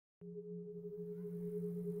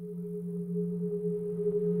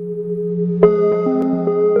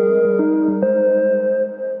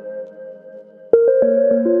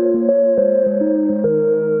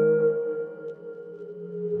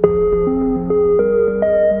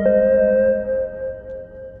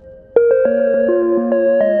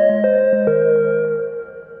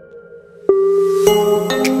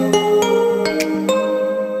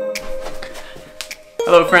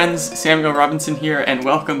Hello friends, Samuel Robinson here and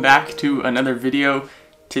welcome back to another video.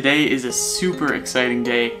 Today is a super exciting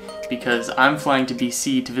day because I'm flying to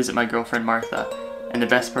BC to visit my girlfriend Martha, and the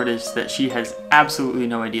best part is that she has absolutely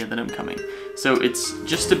no idea that I'm coming. So it's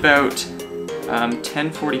just about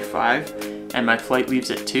 10:45 and my flight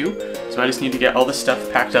leaves at 2, so I just need to get all the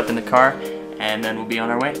stuff packed up in the car and then we'll be on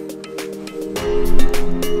our way.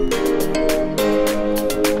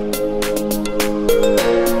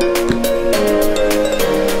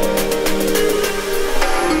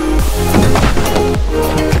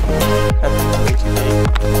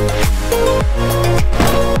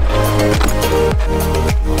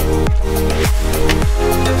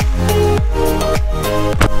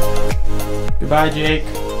 Goodbye, Jake.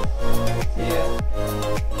 See ya.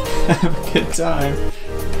 Have a good time.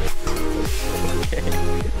 Okay.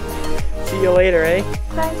 See you later, eh?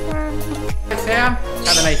 Bye, Sam. Bye, Sam.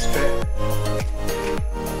 Have a nice trip.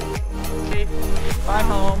 Okay. Bye,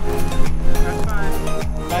 home. Have fun.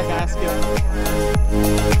 Bye, basket.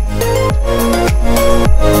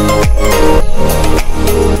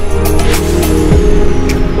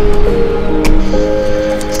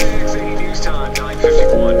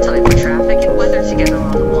 Time for traffic and weather together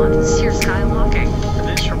all at once. Here's Skywalking.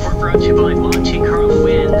 This report brought to you by Monte Carlo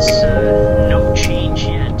Winds. No change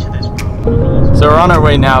yet to this problem. So we're on our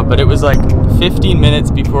way now, but it was like 15 minutes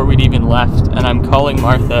before we'd even left, and I'm calling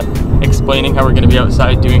Martha, explaining how we're going to be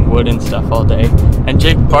outside doing wood and stuff all day. And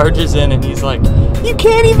Jake barges in and he's like, "You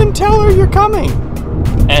can't even tell her you're coming!"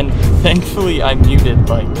 And thankfully I muted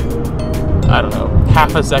like, I don't know,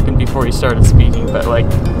 half a second before he started speaking, but like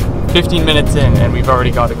 15 minutes in and we've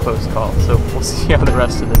already got a close call, so we'll see how the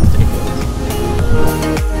rest of this day goes.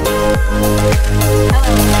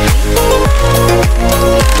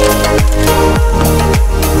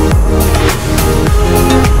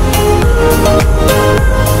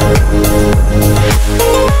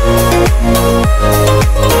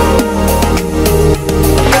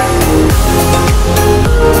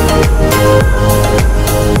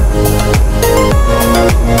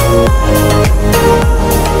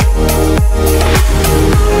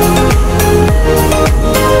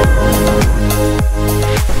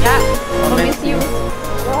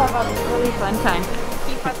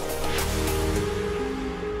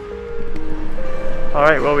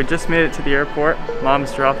 Alright, well we just made it to the airport.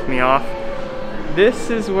 Mom's dropped me off. This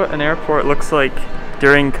is what an airport looks like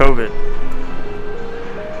during COVID.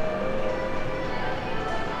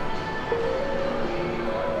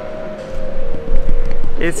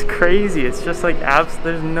 It's crazy, it's just like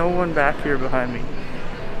there's no one back here behind me.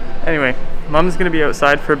 Anyway, Mom's gonna be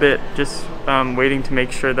outside for a bit, just waiting to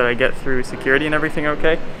make sure that I get through security and everything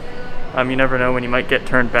okay. You never know when you might get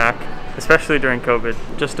turned back, especially during COVID.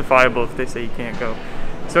 Justifiable if they say you can't go.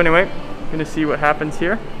 So anyway, I'm gonna see what happens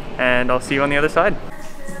here, and I'll see you on the other side.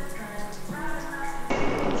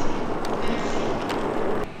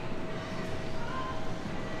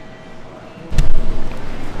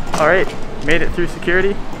 Alright, made it through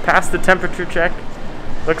security, passed the temperature check.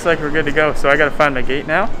 Looks like we're good to go, so I gotta find my gate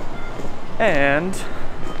now, and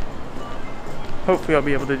hopefully I'll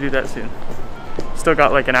be able to do that soon. Still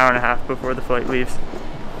got like an hour and a half before the flight leaves.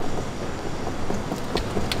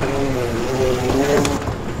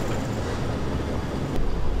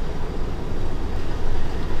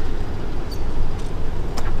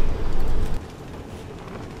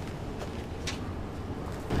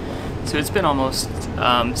 So it's been almost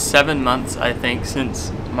 7 months, I think,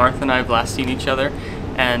 since Martha and I have last seen each other,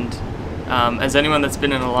 and as anyone that's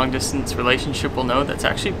been in a long-distance relationship will know, that's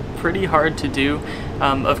actually pretty hard to do.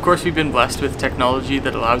 Of course, we've been blessed with technology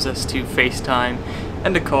that allows us to FaceTime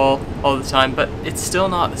and to call all the time, but it's still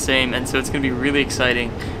not the same, and so it's going to be really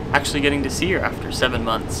exciting actually getting to see her after 7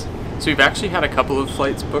 months. So we've actually had a couple of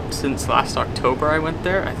flights booked since last October I went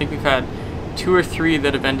there. I think we've had 2 or 3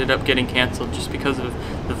 that have ended up getting canceled just because of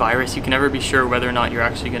the virus. You can never be sure whether or not you're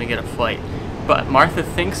actually going to get a flight. But Martha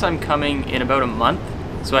thinks I'm coming in about a month,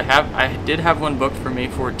 so I did have one booked for May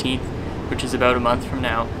 14th, which is about a month from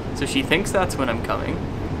now. So she thinks that's when I'm coming,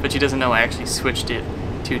 but she doesn't know I actually switched it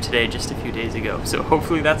to today just a few days ago. So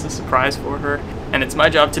hopefully that's a surprise for her. And it's my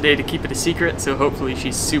job today to keep it a secret, so hopefully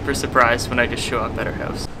she's super surprised when I just show up at her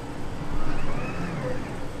house.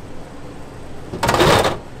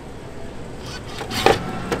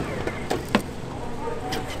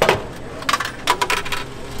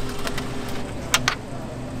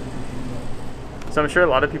 So I'm sure a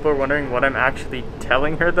lot of people are wondering what I'm actually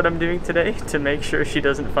telling her that I'm doing today to make sure she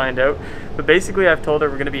doesn't find out. But basically I've told her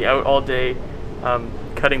we're going to be out all day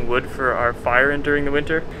cutting wood for our fire during the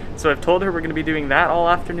winter. So I've told her we're going to be doing that all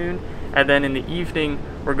afternoon, and then in the evening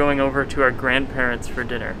we're going over to our grandparents for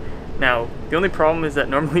dinner. Now, the only problem is that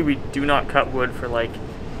normally we do not cut wood for like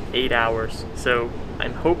 8 hours. So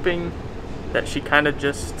I'm hoping that she kind of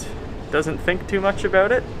just doesn't think too much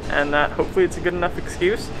about it, and that hopefully it's a good enough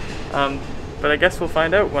excuse. But I guess we'll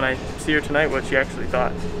find out when I see her tonight what she actually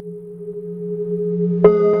thought.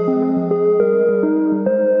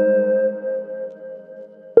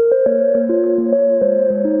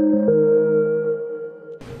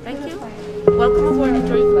 Thank you. Welcome aboard.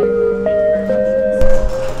 Enjoy your flight.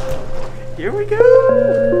 Here we go!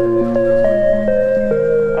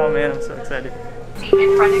 Oh man, I'm so excited. Seat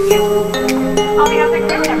in front of you. On behalf of the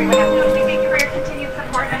crew and everyone at Coasting Bay Career, continued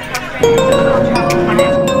support and trust in the travel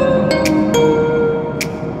plan.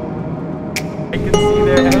 I can see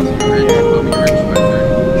their house from here.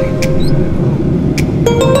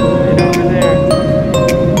 Right over there.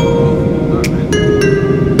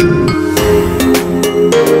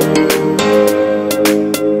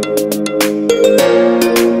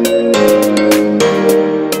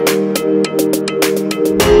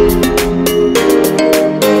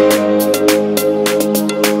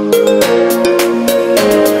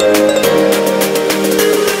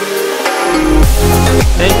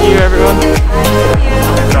 Thank you, everyone.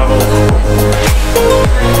 Safe travels.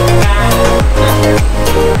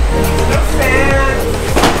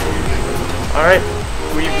 All right,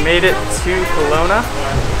 we've made it to Kelowna.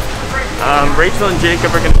 Rachel and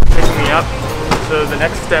Jacob are going to pick me up, so the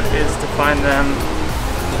next step is to find them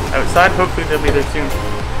outside. Hopefully they'll be there soon.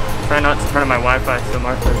 Try not to turn on my Wi-Fi so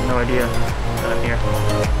Martha has no idea that I'm here.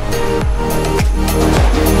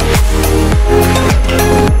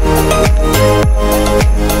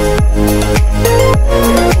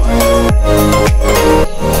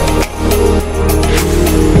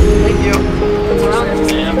 Thank you.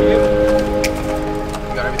 Sam, you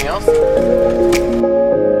got everything else?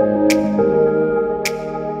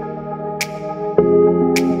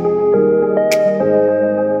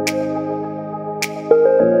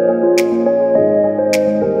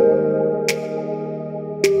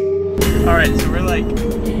 Alright, so we're like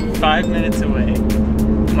 5 minutes away.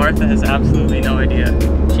 Martha has absolutely no idea.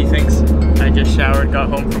 She thinks I just showered, got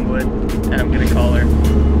home from wood, and I'm gonna call her.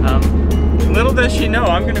 Little does she know,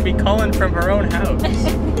 I'm gonna be calling from her own house.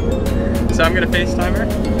 So I'm gonna FaceTime her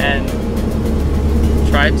and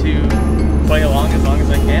try to play along as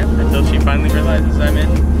I can until she finally realizes I'm in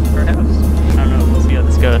her house. I don't know, we'll see how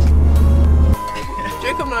this goes.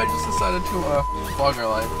 Jacob and I just decided to vlog our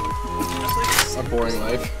life. Just like a boring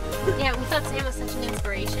life. Yeah, we thought Sam was such an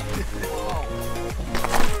inspiration.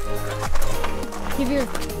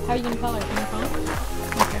 How are you gonna call her? On your phone?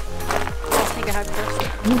 Okay. Let's take a hug first.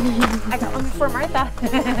 I got one before Martha.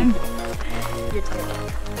 Your turn.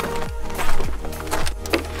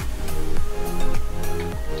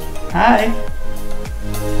 Hi.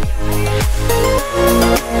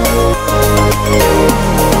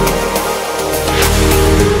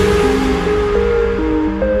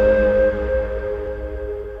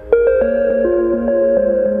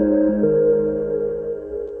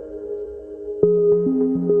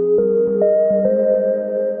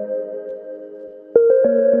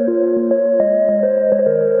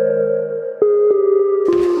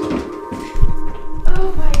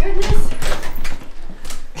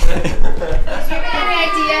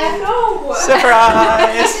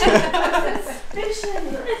 Surprise!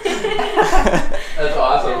 That's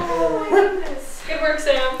awesome. Oh my goodness. Good work,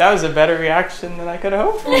 Sam. That was a better reaction than I could have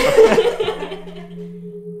hoped for.